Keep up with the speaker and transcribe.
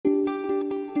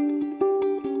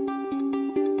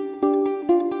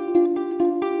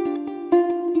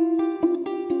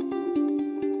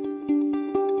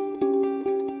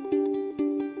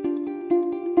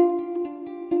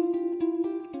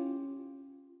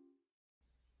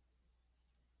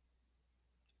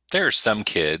There are some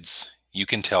kids, you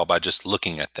can tell by just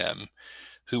looking at them,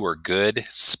 who are good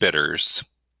spitters.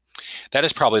 That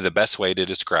is probably the best way to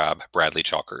describe Bradley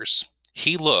Chalkers.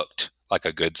 He looked like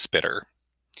a good spitter.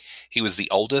 He was the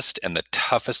oldest and the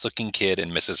toughest looking kid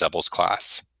in Mrs. Ebble's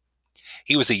class.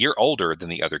 He was a year older than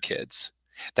the other kids.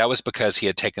 That was because he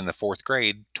had taken the fourth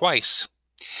grade twice.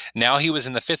 Now he was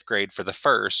in the fifth grade for the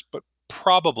first, but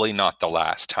probably not the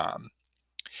last time.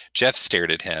 Jeff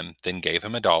stared at him, then gave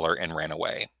him $1 and ran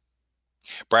away.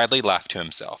 Bradley laughed to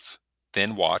himself,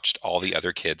 then watched all the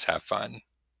other kids have fun.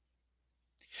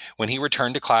 When he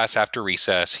returned to class after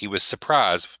recess, he was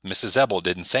surprised Mrs. Ebble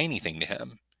didn't say anything to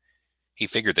him. He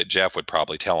figured that Jeff would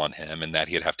probably tell on him and that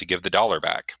he'd have to give the $1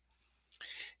 back.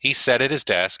 He sat at his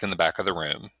desk in the back of the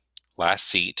room. Last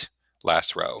seat,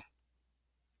 last row.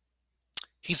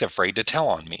 He's afraid to tell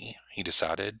on me, he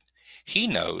decided. He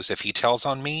knows if he tells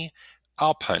on me,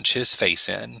 I'll punch his face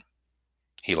in.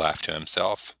 He laughed to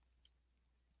himself.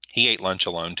 He ate lunch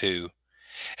alone, too.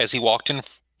 As he walked in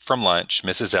from lunch,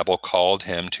 Mrs. Ebble called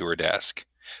him to her desk.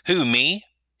 "Who, me?"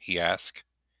 he asked.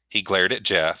 He glared at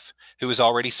Jeff, who was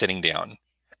already sitting down.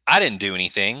 "I didn't do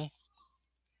anything."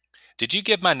 "Did you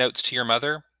give my notes to your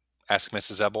mother?" asked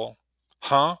Mrs. Ebble.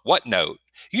 "Huh? What note?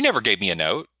 You never gave me a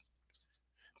note."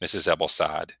 Mrs. Ebble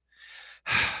sighed.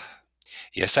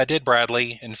 "Yes, I did,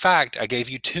 Bradley. In fact, I gave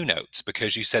you 2 notes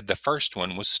because you said the first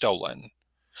one was stolen."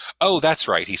 "Oh, that's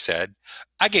right," he said.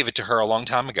 "I gave it to her a long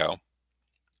time ago."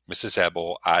 Mrs.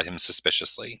 Ebble eyed him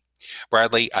suspiciously.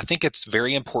 "Bradley, I think it's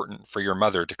very important for your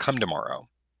mother to come tomorrow."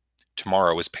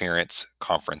 Tomorrow is parents'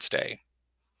 conference day.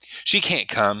 "She can't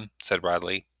come," said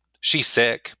Bradley. "She's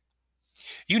sick."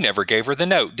 "You never gave her the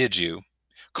note, did you?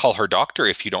 Call her doctor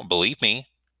if you don't believe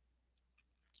me."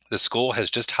 "The school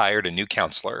has just hired a new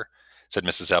counselor," said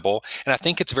Mrs. Ebble, "and I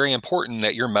think it's very important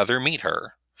that your mother meet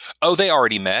her." "Oh, they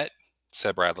already met,"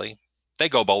 said Bradley. "They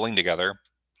go bowling together."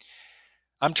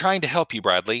 "I'm trying to help you,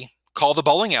 Bradley. Call the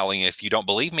bowling alley if you don't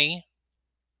believe me."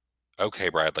 "Okay,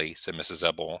 Bradley," said Mrs.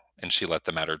 Ebble, and she let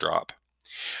the matter drop.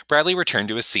 Bradley returned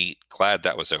to his seat, glad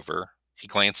that was over. He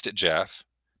glanced at Jeff,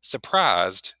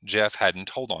 surprised Jeff hadn't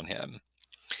told on him.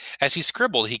 As he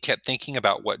scribbled, he kept thinking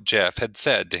about what Jeff had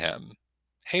said to him.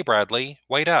 "Hey, Bradley,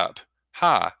 wait up.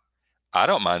 Hi. I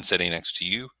don't mind sitting next to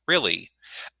you, really.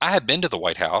 I have been to the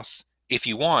White House. If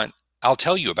you want, I'll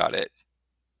tell you about it."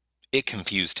 It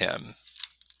confused him.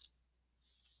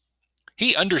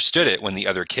 He understood it when the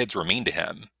other kids were mean to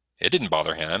him. It didn't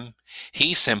bother him.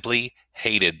 He simply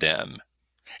hated them.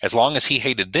 As long as he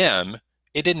hated them,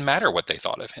 it didn't matter what they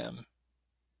thought of him.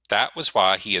 That was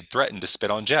why he had threatened to spit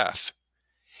on Jeff.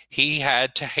 He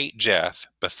had to hate Jeff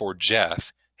before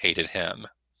Jeff hated him.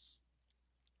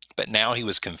 But now he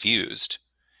was confused.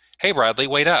 "Hey, Bradley,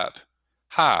 wait up.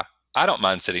 Hi, I don't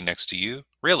mind sitting next to you,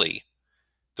 really."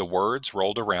 The words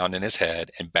rolled around in his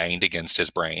head and banged against his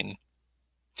brain.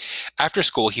 After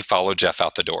school, he followed Jeff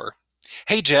out the door.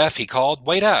 "Hey, Jeff," he called,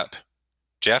 "wait up."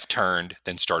 Jeff turned,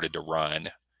 then started to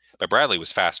run. But Bradley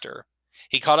was faster.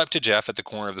 He caught up to Jeff at the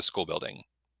corner of the school building.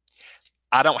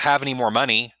 "I don't have any more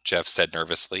money," Jeff said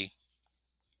nervously.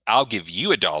 "I'll give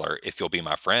you $1 if you'll be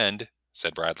my friend,"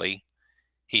 said Bradley.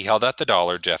 He held out the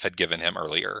 $1 Jeff had given him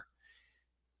earlier.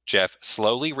 Jeff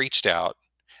slowly reached out,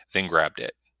 then grabbed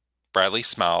it. Bradley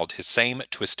smiled, his same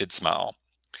twisted smile.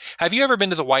 "Have you ever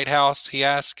been to the White House?" he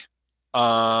asked.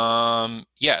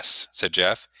 Yes," said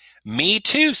Jeff. "Me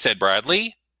too," said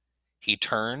Bradley. He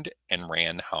turned and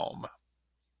ran home.